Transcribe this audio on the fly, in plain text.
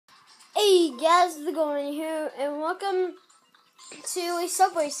Hey guys, TheGoldMiner here, and welcome to a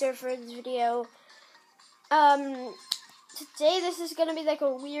Subway Surfers video. Today this is gonna be like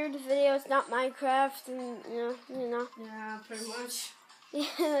a weird video. It's not Minecraft, and you know. Yeah, pretty much. Yeah,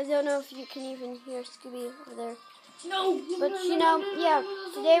 I don't know if you can even hear Scooby over there. No. But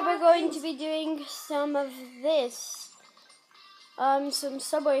today we're going to be doing some of this, some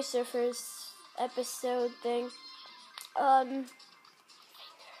Subway Surfers episode thing.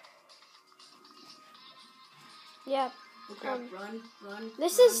 Yeah. Run.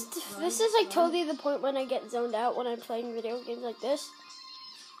 This is like totally the point when I get zoned out when I'm playing video games like this.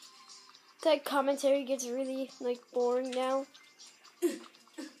 That commentary gets really like boring now.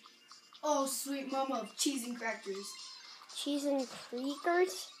 Oh, sweet mama of cheese and crackers. Cheese and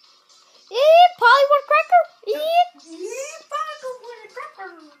crackers? Polly cracker?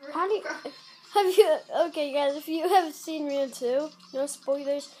 Polly. Have you? Okay, guys. If you haven't seen Rio 2, no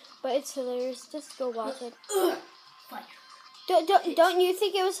spoilers, but it's hilarious. Just go watch it. Don't you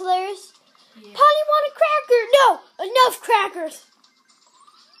think it was hilarious? Yeah. Polly want a cracker? No, enough crackers.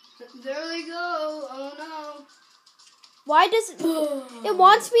 There they go. Oh no. Why does it? It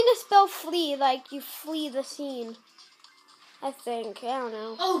wants me to spell flee like you flee the scene. I think. I don't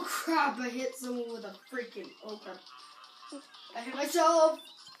know. Oh crap! I hit someone with a freaking. Oh crap! I hit myself.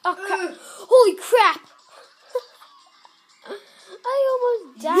 Oh crap! Holy crap! I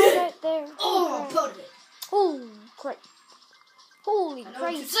almost died right there. Oh, put it. Holy crap! Holy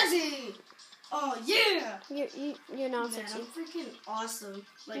crap! Sexy. Oh yeah! You're not Man, sexy. I'm freaking awesome.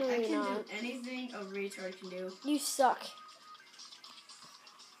 Like No, I you're can not. do anything a retard can do. You suck.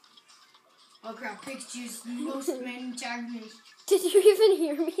 Oh crap! Pig's juice, most men tagged me. Did you even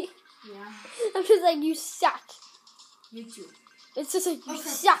hear me? Yeah. I'm just like, you suck. You too. It's just like, you Oh, crap.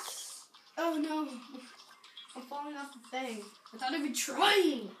 suck. Oh no! I'm falling off the thing. Without even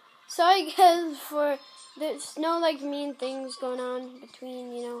trying. Sorry guys for there's no like mean things going on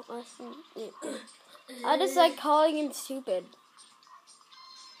between us and I just like calling him stupid.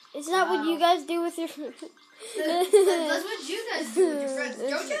 Isn't that what you guys do with your friends? That's what you guys do with your friends,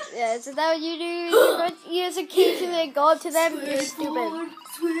 don't you? Yeah, isn't that what you do with your friends? You just occasionally go up to them and you're stupid.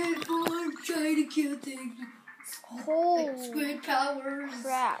 Squid form, trying to kill things. Holy Squid powers.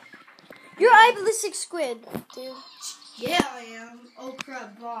 crap. You're idealistic squid, dude. Yeah, I am. Oh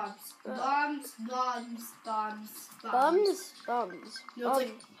crap, bombs. Bombs. Bums? No, it's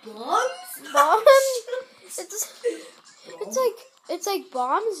like bombs? Bombs? It's like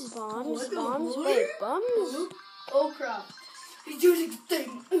bombs. What the Bombs. what? Wait, bums? Oh crap. He's using the thing.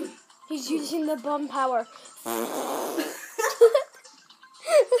 He's using the bum power.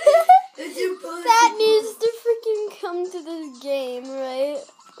 That needs to freaking come to this game, right?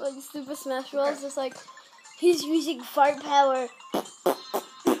 Like Super Smash Bros. Okay. It's like he's using fart power.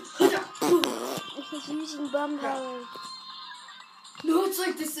 He's using bum power. No, it's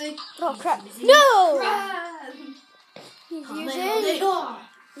like this thing. Oh crap! No! Crap. He's Oh,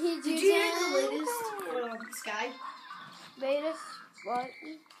 using. Did you hear the latest Sky? Latest what?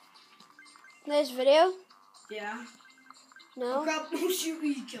 Latest video? Yeah. No. Oh crap! Oh shoot!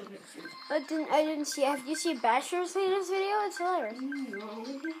 You killed it. I didn't see. Have you seen Basher's latest video? It's hilarious. No.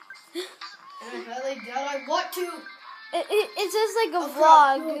 And I highly doubt I want to. It's just like a Oh,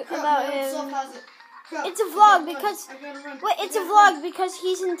 vlog crap. about My him. self has it. Crap. It's a vlog I because gotta run. wait, it's a I gotta vlog run. because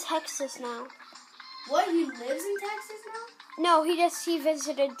he's in Texas now. What? He lives in Texas now? No, he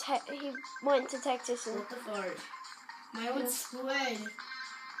visited. He went to Texas and. What the fart? My own squid.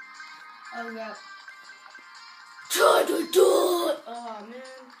 Oh god. Oh man.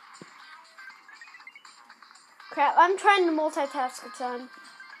 Crap! I'm trying to multitask a ton.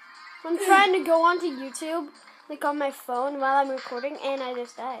 I'm trying to go onto YouTube, like on my phone while I'm recording, and I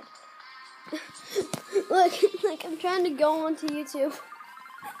just died. like I'm trying to go onto YouTube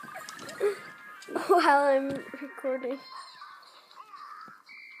while I'm recording.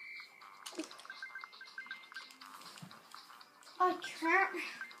 I can't.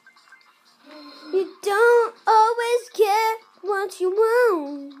 You don't always get what you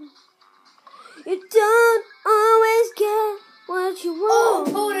want. You don't always get what you Oh,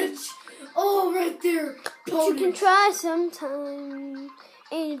 want. pottage! Oh, right there. But you can try sometime,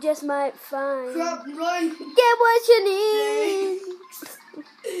 and you just might find. Crap, run. Get what you need.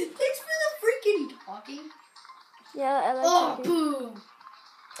 Thanks for the freaking talking. Yeah, I like Oh, talking. boom.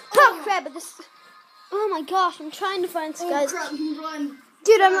 Oh crap! But this. Oh my gosh! I'm trying to find Oh, Sky's. crap, run.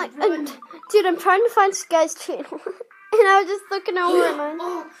 Dude, I'm Crap, like, run. dude, I'm trying to find Sky's channel, and I was just looking over at mine.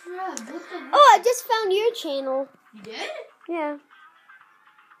 Oh, crap. What the Oh, I just found your channel. You did? Yeah.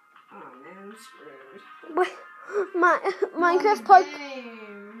 Oh, man, I'm screwed. What? Minecraft Park.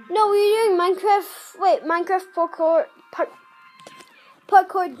 No, were you doing Minecraft? Wait, Minecraft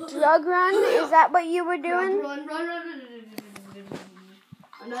parkour drug run? Is that what you were doing? Run.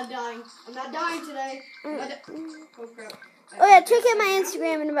 I'm not dying. I'm not dying today. Oh crap. Oh yeah, check out my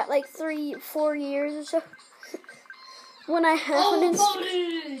Instagram in about like 3-4 years or so. When I have an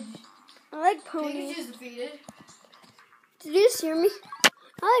Instagram. I like ponies. Pikachu's defeated. Did you just hear me?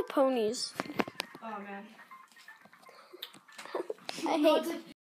 I like ponies. Oh man. I hate